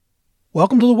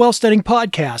Welcome to the Wealthsteading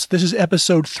Podcast. This is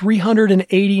episode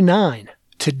 389.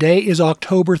 Today is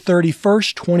October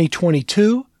 31st,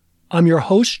 2022. I'm your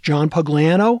host, John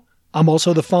Pugliano. I'm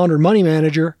also the founder and money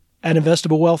manager at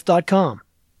investablewealth.com.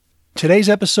 Today's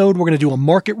episode, we're going to do a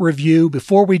market review.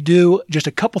 Before we do, just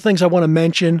a couple things I want to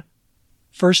mention.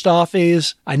 First off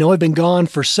is, I know I've been gone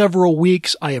for several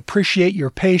weeks. I appreciate your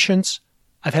patience.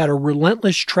 I've had a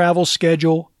relentless travel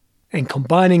schedule, and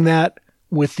combining that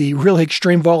with the really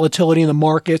extreme volatility in the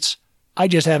markets, I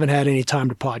just haven't had any time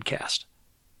to podcast.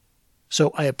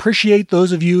 So I appreciate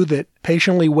those of you that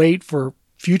patiently wait for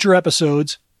future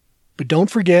episodes, but don't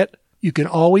forget, you can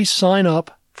always sign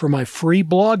up for my free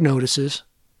blog notices.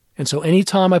 And so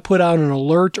anytime I put out an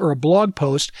alert or a blog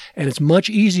post, and it's much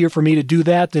easier for me to do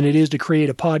that than it is to create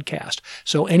a podcast.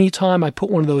 So anytime I put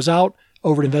one of those out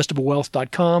over at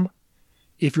investablewealth.com,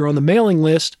 if you're on the mailing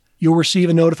list, you'll receive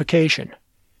a notification.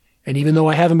 And even though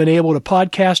I haven't been able to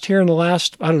podcast here in the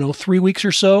last, 3 weeks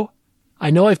or so, I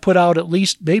know I've put out at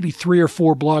least maybe 3 or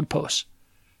 4 blog posts.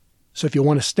 So if you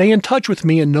want to stay in touch with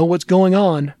me and know what's going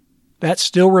on, that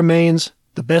still remains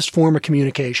the best form of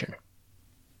communication.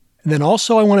 And then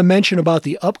also I want to mention about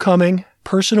the upcoming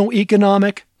Personal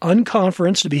Economic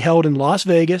Unconference to be held in Las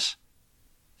Vegas.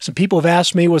 Some people have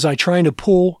asked me, was I trying to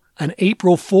pull an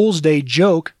April Fool's Day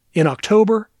joke in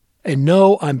October? And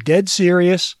no, I'm dead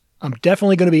serious. I'm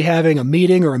definitely going to be having a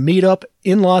meeting or a meetup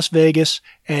in Las Vegas,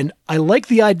 and I like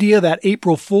the idea that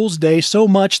April Fool's Day so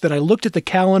much that I looked at the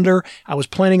calendar. I was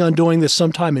planning on doing this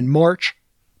sometime in March,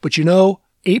 but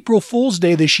April Fool's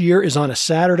Day this year is on a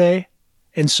Saturday,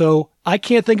 and so I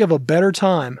can't think of a better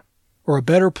time or a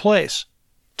better place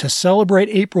to celebrate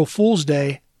April Fool's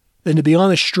Day than to be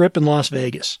on the Strip in Las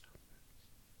Vegas.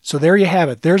 So there you have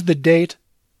it. There's the date,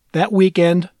 that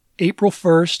weekend, April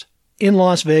 1st, in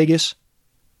Las Vegas.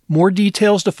 More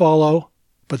details to follow,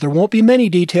 but there won't be many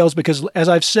details because, as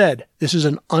I've said, this is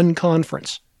an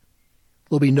unconference.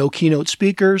 There'll be no keynote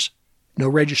speakers, no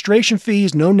registration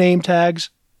fees, no name tags,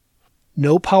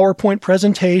 no PowerPoint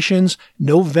presentations,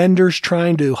 no vendors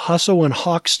trying to hustle and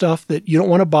hawk stuff that you don't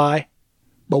want to buy.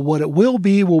 But what it will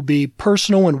be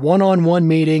personal and one-on-one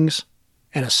meetings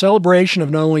and a celebration of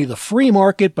not only the free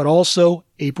market, but also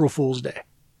April Fool's Day.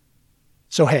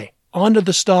 So hey, on to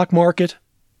the stock market.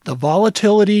 The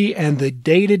volatility and the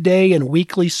day-to-day and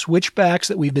weekly switchbacks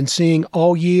that we've been seeing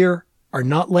all year are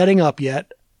not letting up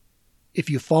yet. If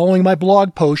you're following my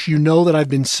blog post, you know that I've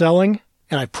been selling,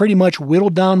 and I've pretty much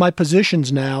whittled down my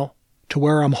positions now to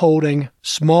where I'm holding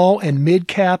small and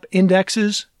mid-cap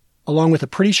indexes, along with a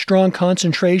pretty strong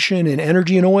concentration in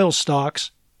energy and oil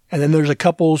stocks, and then there's a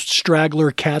couple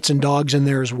straggler cats and dogs in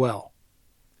there as well.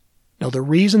 Now, the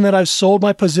reason that I've sold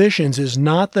my positions is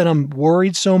not that I'm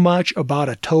worried so much about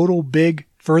a total big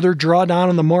further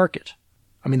drawdown in the market.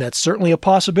 I mean, that's certainly a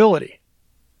possibility.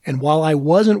 And while I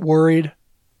wasn't worried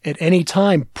at any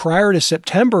time prior to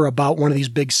September about one of these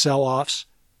big sell-offs,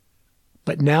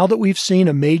 but now that we've seen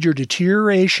a major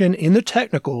deterioration in the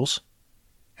technicals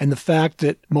and the fact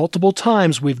that multiple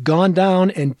times we've gone down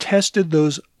and tested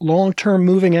those long-term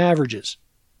moving averages,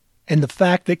 and the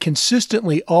fact that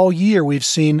consistently all year we've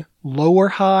seen lower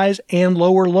highs and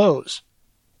lower lows.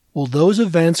 Well, those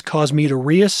events cause me to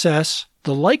reassess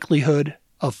the likelihood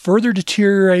of further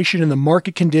deterioration in the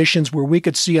market conditions where we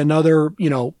could see another,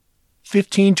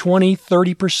 15, 20,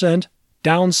 30%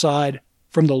 downside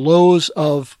from the lows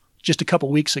of just a couple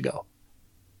weeks ago.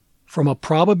 From a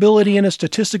probability and a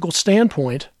statistical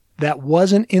standpoint, that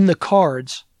wasn't in the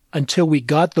cards until we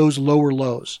got those lower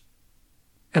lows.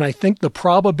 And I think the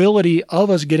probability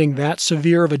of us getting that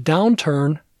severe of a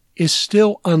downturn is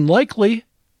still unlikely,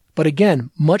 but again,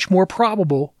 much more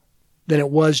probable than it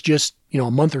was just,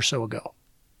 a month or so ago.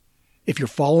 If you're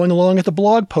following along at the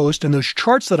blog post and those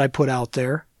charts that I put out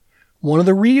there, one of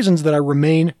the reasons that I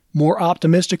remain more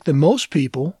optimistic than most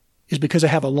people is because I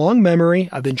have a long memory,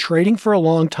 I've been trading for a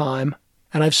long time,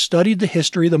 and I've studied the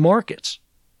history of the markets.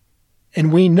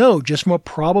 And we know, just from a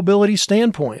probability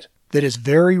standpoint, that it's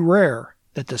very rare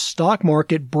that the stock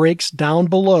market breaks down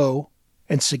below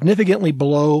and significantly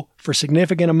below for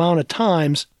significant amount of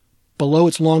times below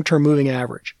its long-term moving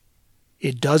average.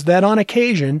 It does that on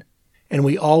occasion, and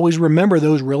we always remember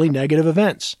those really negative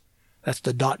events. That's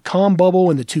the dot-com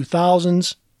bubble in the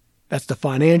 2000s. That's the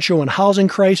financial and housing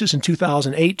crisis in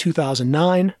 2008,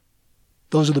 2009.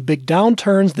 Those are the big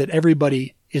downturns that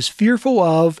everybody is fearful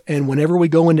of, and whenever we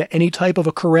go into any type of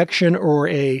a correction or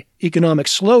a economic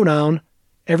slowdown,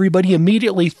 everybody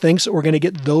immediately thinks that we're going to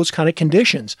get those kind of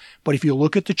conditions. But if you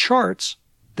look at the charts,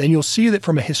 then you'll see that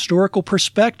from a historical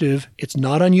perspective, it's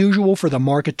not unusual for the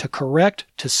market to correct,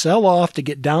 to sell off, to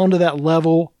get down to that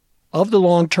level of the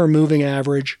long-term moving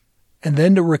average, and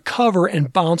then to recover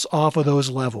and bounce off of those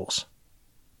levels.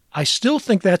 I still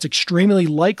think that's extremely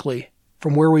likely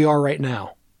from where we are right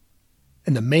now.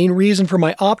 And the main reason for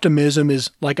my optimism is,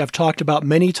 like I've talked about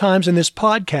many times in this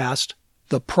podcast,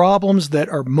 the problems that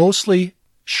are mostly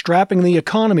strapping the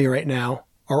economy right now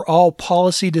are all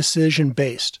policy decision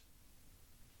based.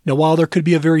 Now, while there could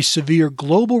be a very severe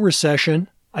global recession,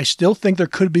 I still think there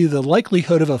could be the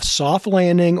likelihood of a soft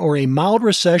landing or a mild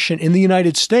recession in the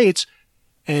United States,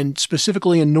 and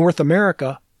specifically in North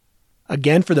America.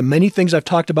 Again, for the many things I've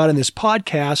talked about in this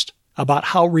podcast about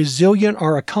how resilient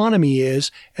our economy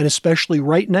is, and especially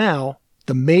right now,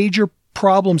 the major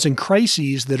problems and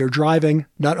crises that are driving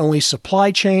not only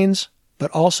supply chains, but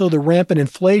also the rampant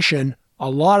inflation, a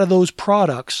lot of those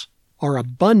products are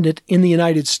abundant in the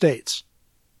United States.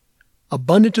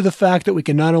 Abundant to the fact that we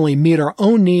can not only meet our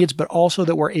own needs, but also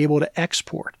that we're able to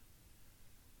export.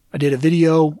 I did a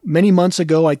video many months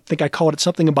ago. I think I called it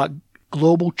something about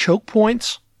global choke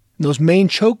points. And those main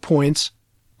choke points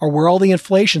are where all the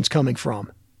inflation's coming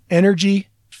from: energy,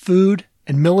 food,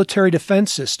 and military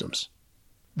defense systems.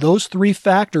 Those three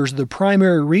factors are the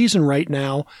primary reason right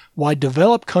now why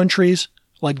developed countries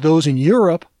like those in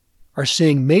Europe are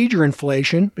seeing major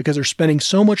inflation, because they're spending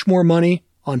so much more money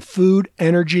on food,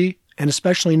 energy, and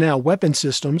especially now weapon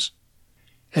systems.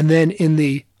 And then in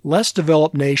the less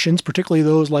developed nations, particularly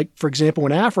those like, for example,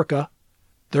 in Africa,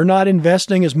 they're not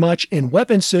investing as much in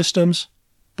weapon systems,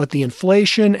 but the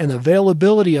inflation and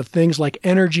availability of things like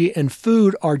energy and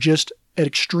food are just at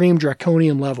extreme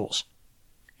draconian levels.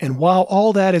 And while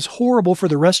all that is horrible for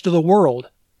the rest of the world,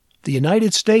 the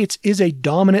United States is a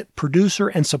dominant producer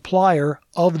and supplier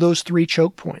of those three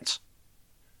choke points.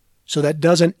 So that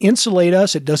doesn't insulate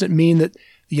us. It doesn't mean that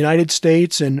the United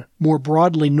States and more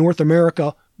broadly North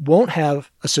America won't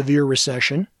have a severe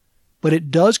recession, but it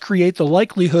does create the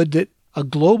likelihood that a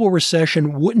global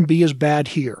recession wouldn't be as bad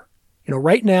here. You know,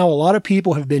 right now, a lot of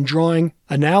people have been drawing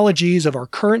analogies of our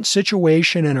current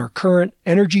situation and our current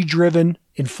energy-driven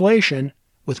inflation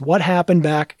with what happened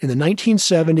back in the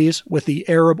 1970s with the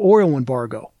Arab oil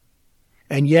embargo.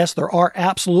 And yes, there are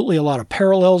absolutely a lot of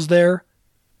parallels there.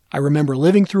 I remember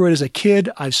living through it as a kid.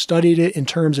 I've studied it in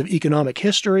terms of economic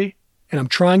history, and I'm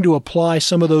trying to apply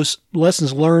some of those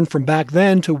lessons learned from back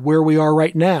then to where we are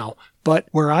right now. But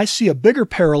where I see a bigger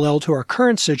parallel to our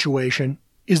current situation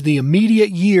is the immediate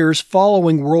years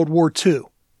following World War II.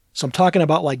 So I'm talking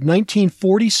about like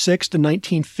 1946 to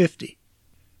 1950.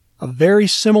 A very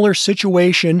similar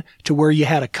situation to where you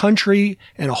had a country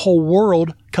and a whole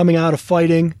world coming out of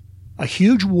fighting a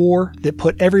huge war that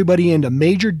put everybody into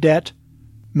major debt.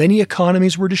 Many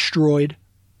economies were destroyed.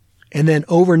 And then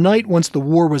overnight, once the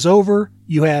war was over,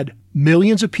 you had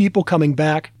millions of people coming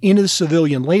back into the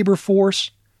civilian labor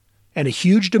force and a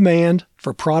huge demand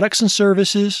for products and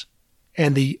services.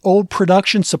 And the old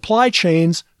production supply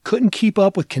chains couldn't keep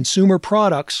up with consumer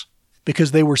products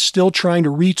because they were still trying to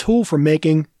retool for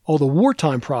making all the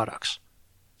wartime products.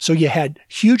 So you had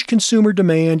huge consumer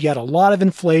demand, you had a lot of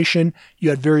inflation, you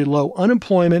had very low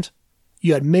unemployment,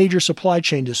 you had major supply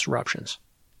chain disruptions.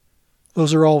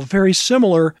 Those are all very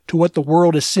similar to what the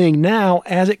world is seeing now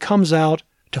as it comes out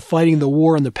to fighting the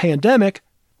war and the pandemic,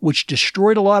 which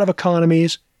destroyed a lot of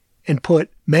economies and put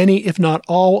many, if not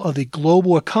all, of the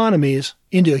global economies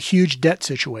into a huge debt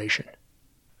situation.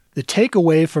 The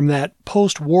takeaway from that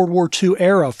post-World War II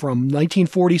era from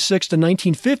 1946 to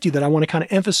 1950 that I want to kind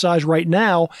of emphasize right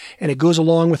now, and it goes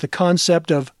along with the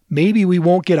concept of maybe we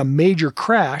won't get a major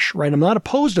crash, right? I'm not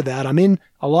opposed to that. I'm in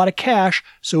a lot of cash.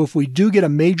 So if we do get a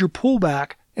major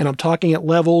pullback, and I'm talking at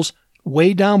levels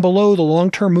way down below the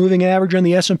long-term moving average on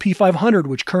the S&P 500,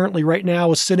 which currently right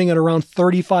now is sitting at around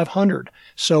 3,500.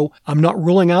 So I'm not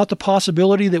ruling out the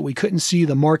possibility that we couldn't see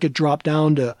the market drop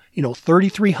down to,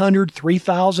 3,300,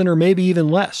 3,000, or maybe even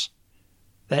less.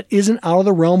 That isn't out of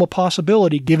the realm of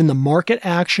possibility given the market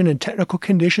action and technical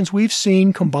conditions we've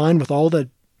seen combined with all the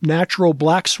natural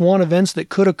black swan events that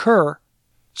could occur.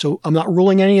 So I'm not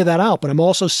ruling any of that out, but I'm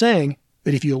also saying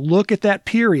that if you look at that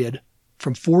period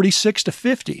from 46 to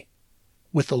 50,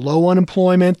 with the low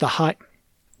unemployment, the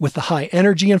high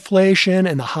energy inflation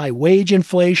and the high wage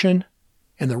inflation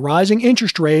and the rising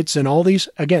interest rates and all these,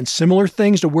 again, similar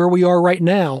things to where we are right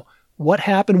now, what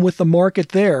happened with the market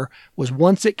there was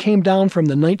once it came down from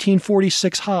the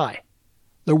 1946 high,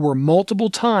 there were multiple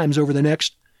times over the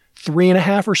next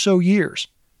 3.5 or so years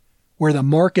where the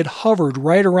market hovered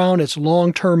right around its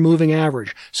long-term moving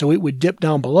average. So it would dip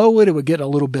down below it, it would get a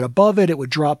little bit above it, it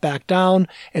would drop back down,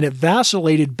 and it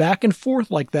vacillated back and forth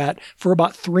like that for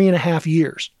about 3.5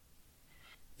 years.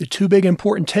 The two big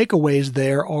important takeaways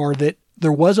there are that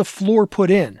there was a floor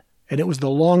put in, and it was the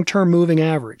long-term moving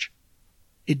average.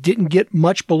 it didn't get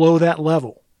much below that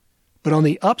level. But on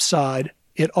the upside,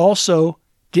 it also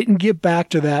didn't get back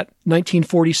to that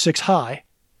 1946 high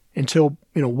until,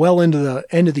 well into the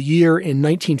end of the year in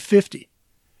 1950.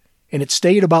 And it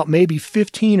stayed about maybe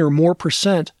 15 or more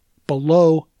percent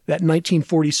below that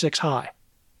 1946 high.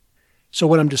 So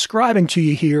what I'm describing to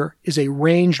you here is a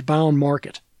range-bound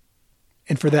market.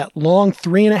 And for that long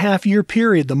 3.5-year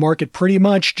period, the market pretty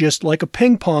much just like a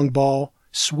ping pong ball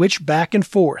switched back and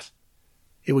forth.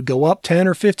 It would go up 10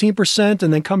 or 15%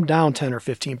 and then come down 10 or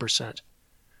 15%.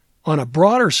 On a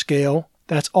broader scale,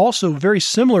 that's also very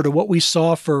similar to what we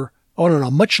saw for, on a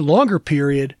much longer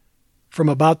period from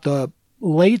about the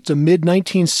late to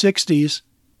mid-1960s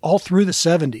all through the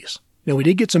 70s. Now, we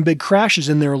did get some big crashes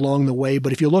in there along the way,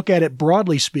 but if you look at it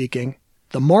broadly speaking,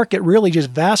 the market really just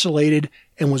vacillated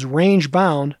and was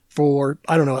range-bound for,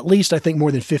 at least I think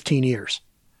more than 15 years.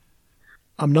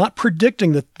 I'm not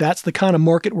predicting that that's the kind of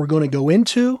market we're going to go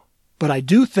into, but I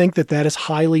do think that that is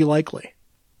highly likely.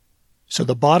 So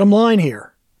the bottom line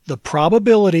here, the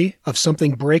probability of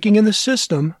something breaking in the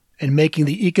system and making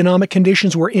the economic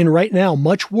conditions we're in right now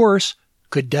much worse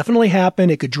could definitely happen.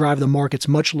 It could drive the markets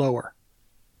much lower.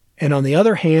 And on the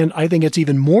other hand, I think it's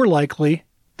even more likely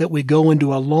that we go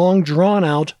into a long,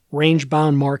 drawn-out,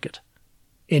 range-bound market.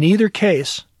 In either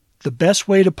case, the best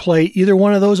way to play either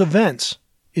one of those events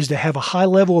is to have a high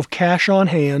level of cash on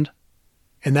hand,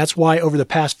 and that's why over the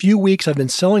past few weeks I've been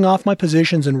selling off my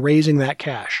positions and raising that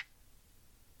cash.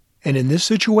 And in this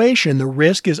situation, the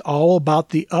risk is all about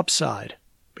the upside.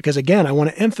 Because again, I want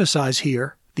to emphasize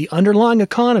here, the underlying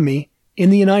economy in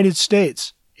the United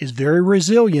States is very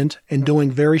resilient and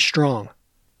doing very strong.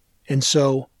 And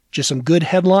so, just some good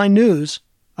headline news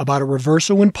about a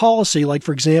reversal in policy, like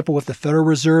for example, if the Federal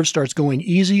Reserve starts going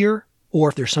easier, or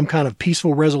if there's some kind of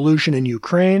peaceful resolution in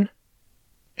Ukraine,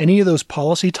 any of those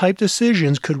policy type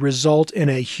decisions could result in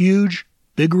a huge,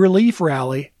 big relief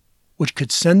rally, which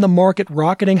could send the market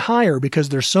rocketing higher because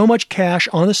there's so much cash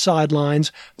on the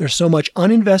sidelines, there's so much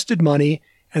uninvested money,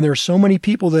 and there are so many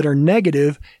people that are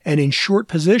negative and in short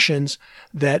positions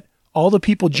that all the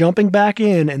people jumping back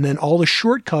in and then all the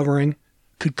short covering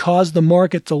could cause the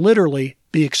market to literally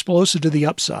be explosive to the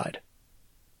upside.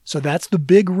 So that's the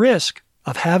big risk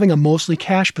of having a mostly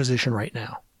cash position right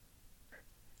now.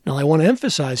 Now, I want to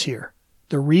emphasize here,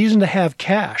 the reason to have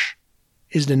cash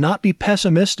is to not be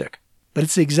pessimistic, but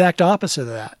it's the exact opposite of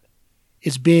that.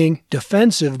 It's being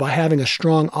defensive by having a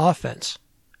strong offense.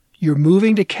 You're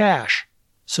moving to cash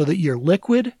so that you're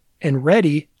liquid and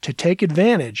ready to take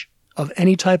advantage of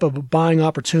any type of buying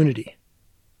opportunity.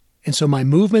 And so my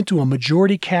movement to a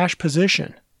majority cash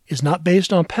position is not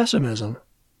based on pessimism,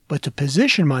 but to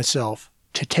position myself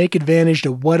to take advantage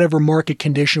of whatever market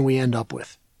condition we end up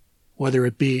with, whether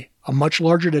it be a much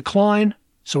larger decline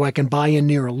so I can buy in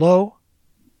near a low,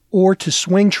 or to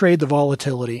swing trade the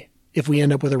volatility if we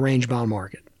end up with a range-bound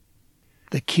market.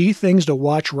 The key things to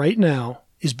watch right now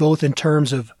is both in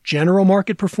terms of general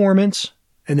market performance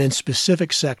and then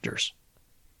specific sectors.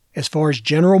 As far as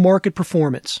general market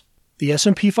performance, the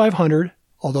S&P 500,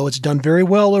 although it's done very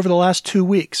well over the last 2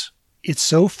 weeks, it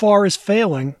so far is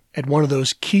failing at one of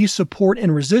those key support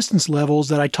and resistance levels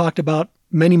that I talked about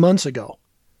many months ago.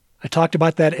 I talked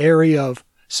about that area of,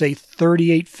 say,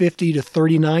 3850 to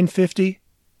 3950.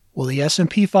 Well, the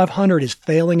S&P 500 is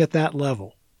failing at that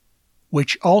level,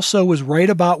 which also is right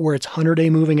about where its 100-day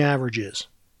moving average is.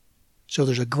 So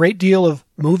there's a great deal of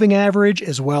moving average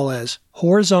as well as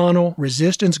horizontal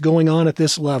resistance going on at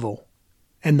this level.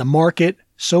 And the market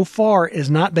so far has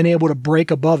not been able to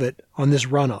break above it on this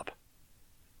run-up.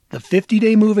 The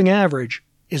 50-day moving average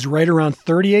is right around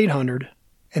 3,800,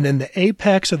 and then the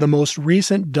apex of the most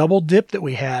recent double dip that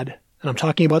we had, and I'm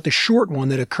talking about the short one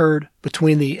that occurred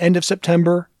between the end of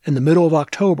September and the middle of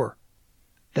October,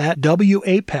 that W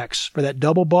apex for that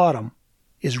double bottom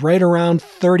is right around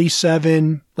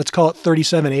 37, let's call it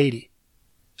 3780.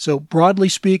 So broadly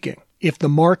speaking, if the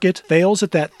market fails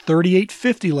at that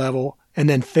 3850 level and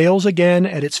then fails again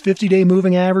at its 50-day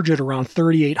moving average at around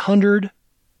 3,800,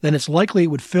 then it's likely it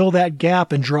would fill that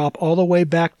gap and drop all the way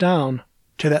back down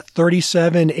to that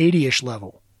 3780-ish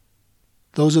level.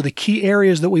 Those are the key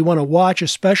areas that we want to watch,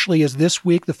 especially as this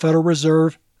week the Federal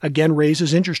Reserve again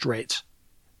raises interest rates.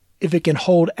 If it can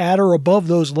hold at or above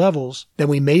those levels, then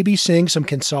we may be seeing some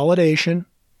consolidation,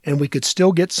 and we could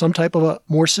still get some type of a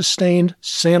more sustained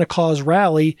Santa Claus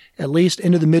rally, at least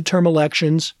into the midterm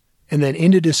elections, and then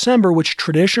into December, which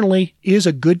traditionally is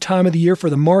a good time of the year for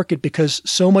the market because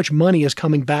so much money is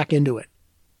coming back into it.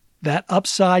 That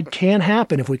upside can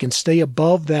happen if we can stay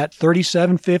above that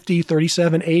 3750,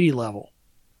 3780 level.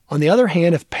 On the other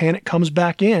hand, if panic comes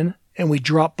back in and we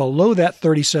drop below that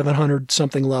 3,700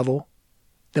 something level,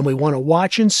 then we want to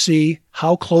watch and see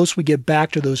how close we get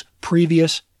back to those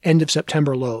previous end of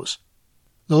September lows.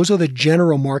 Those are the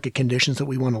general market conditions that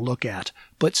we want to look at.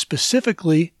 But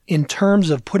specifically, in terms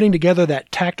of putting together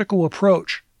that tactical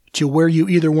approach to where you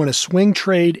either want to swing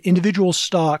trade individual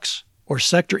stocks or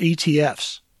sector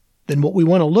ETFs, then what we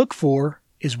want to look for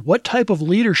is what type of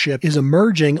leadership is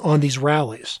emerging on these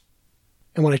rallies.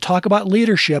 And when I talk about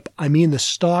leadership, I mean the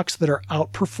stocks that are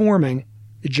outperforming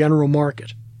the general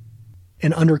market.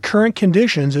 And under current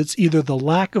conditions, it's either the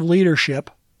lack of leadership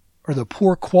or the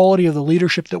poor quality of the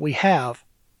leadership that we have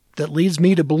that leads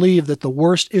me to believe that the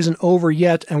worst isn't over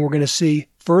yet and we're going to see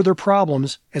further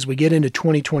problems as we get into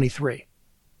 2023.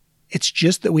 It's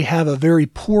just that we have a very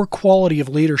poor quality of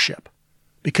leadership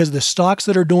because the stocks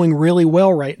that are doing really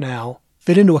well right now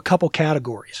fit into a couple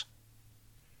categories.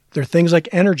 There are things like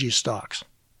energy stocks,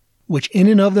 which in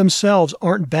and of themselves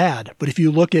aren't bad, but if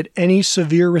you look at any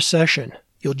severe recession,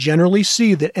 you'll generally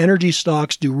see that energy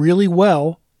stocks do really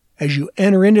well as you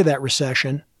enter into that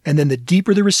recession, and then the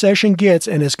deeper the recession gets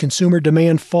and as consumer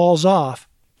demand falls off,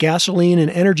 gasoline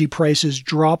and energy prices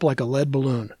drop like a lead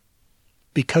balloon.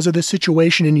 Because of the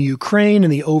situation in Ukraine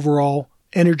and the overall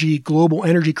global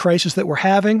energy crisis that we're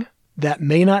having, that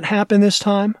may not happen this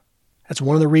time. That's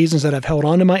one of the reasons that I've held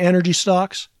on to my energy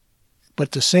stocks. But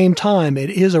at the same time, it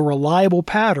is a reliable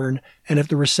pattern, and if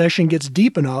the recession gets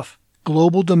deep enough,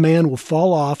 global demand will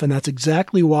fall off, and that's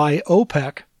exactly why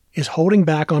OPEC is holding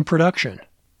back on production.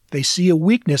 They see a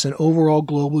weakness in overall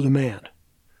global demand.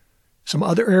 Some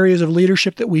other areas of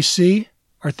leadership that we see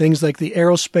are things like the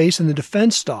aerospace and the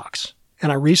defense stocks.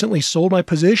 And I recently sold my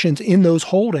positions in those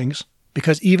holdings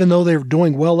because even though they're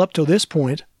doing well up to this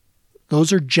point,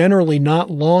 those are generally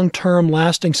not long-term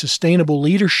lasting sustainable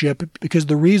leadership because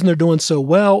the reason they're doing so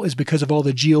well is because of all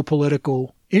the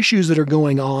geopolitical issues that are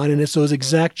going on, and it's those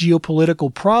exact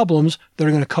geopolitical problems that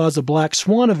are going to cause a black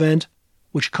swan event,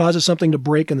 which causes something to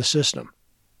break in the system.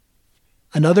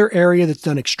 Another area that's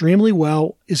done extremely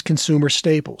well is consumer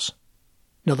staples.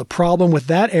 Now, the problem with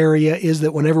that area is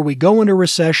that whenever we go into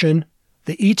recession,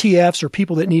 the ETFs or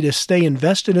people that need to stay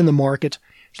invested in the market,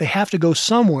 they have to go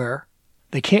somewhere.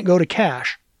 They can't go to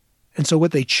cash. And so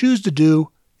what they choose to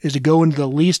do is to go into the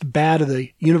least bad of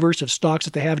the universe of stocks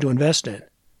that they have to invest in.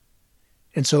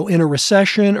 And so in a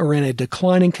recession or in a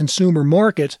declining consumer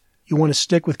market, you want to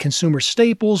stick with consumer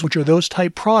staples, which are those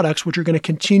type products which are going to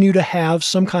continue to have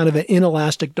some kind of an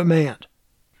inelastic demand.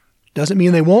 Doesn't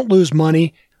mean they won't lose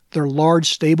money. They're large,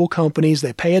 stable companies.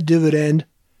 They pay a dividend.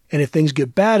 And if things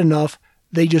get bad enough,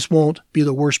 they just won't be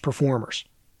the worst performers.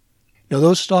 Now,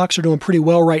 those stocks are doing pretty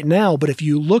well right now, but if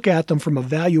you look at them from a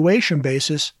valuation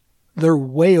basis, they're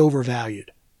way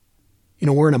overvalued.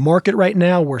 We're in a market right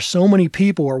now where so many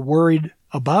people are worried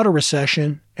about a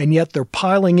recession, and yet they're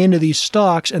piling into these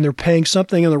stocks and they're paying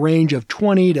something in the range of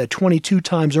 20 to 22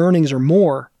 times earnings or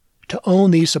more to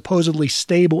own these supposedly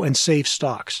stable and safe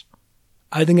stocks.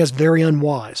 I think that's very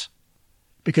unwise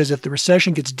because if the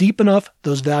recession gets deep enough,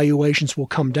 those valuations will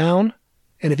come down,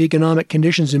 and if economic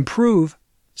conditions improve,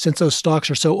 since those stocks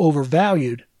are so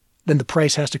overvalued, then the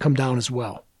price has to come down as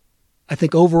well. I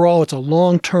think overall it's a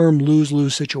long-term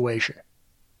lose-lose situation.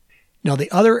 Now,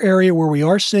 the other area where we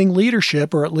are seeing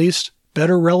leadership, or at least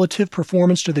better relative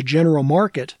performance to the general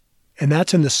market, and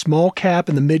that's in the small cap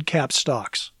and the mid cap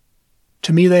stocks.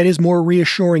 To me, that is more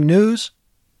reassuring news,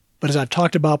 but as I've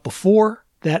talked about before,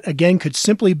 that again could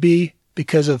simply be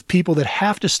because of people that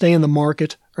have to stay in the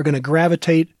market are going to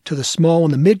gravitate to the small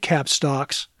and the mid cap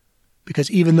stocks, because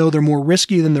even though they're more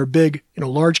risky than their big,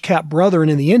 large cap brethren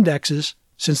in the indexes,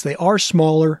 since they are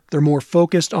smaller, they're more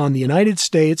focused on the United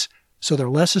States, so they're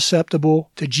less susceptible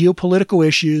to geopolitical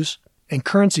issues and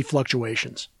currency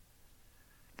fluctuations.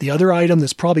 The other item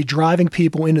that's probably driving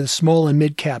people into the small and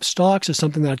mid-cap stocks is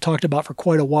something that I've talked about for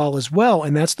quite a while as well,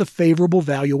 and that's the favorable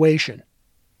valuation.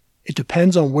 It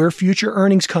depends on where future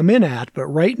earnings come in at, but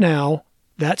right now,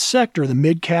 that sector, the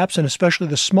mid-caps and especially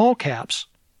the small caps,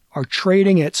 are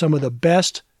trading at some of the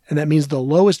best, and that means the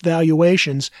lowest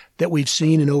valuations that we've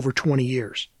seen in over 20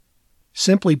 years.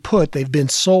 Simply put, they've been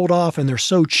sold off and they're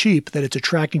so cheap that it's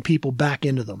attracting people back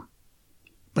into them.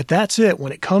 But that's it.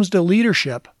 When it comes to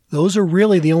leadership, those are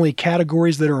really the only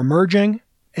categories that are emerging.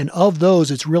 And of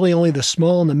those, it's really only the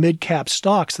small and the mid-cap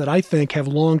stocks that I think have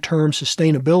long-term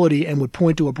sustainability and would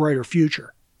point to a brighter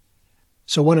future.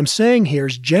 So what I'm saying here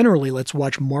is generally let's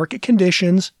watch market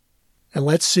conditions and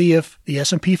let's see if the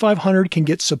S&P 500 can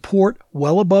get support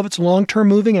well above its long-term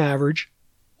moving average,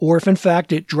 or if in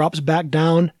fact it drops back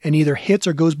down and either hits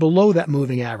or goes below that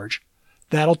moving average.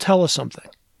 That'll tell us something.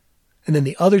 And then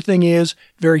the other thing is,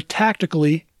 very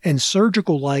tactically, And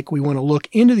surgical-like, we want to look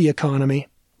into the economy.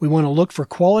 We want to look for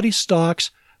quality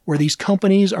stocks where these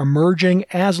companies are merging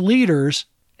as leaders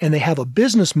and they have a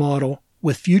business model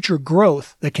with future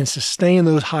growth that can sustain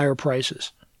those higher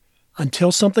prices.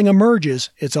 Until something emerges,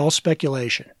 it's all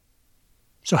speculation.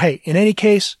 So hey, in any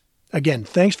case, again,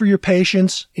 thanks for your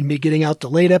patience in me getting out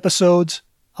delayed episodes.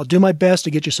 I'll do my best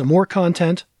to get you some more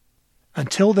content.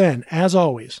 Until then, as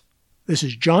always, this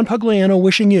is John Pugliano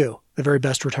wishing you the very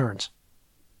best returns.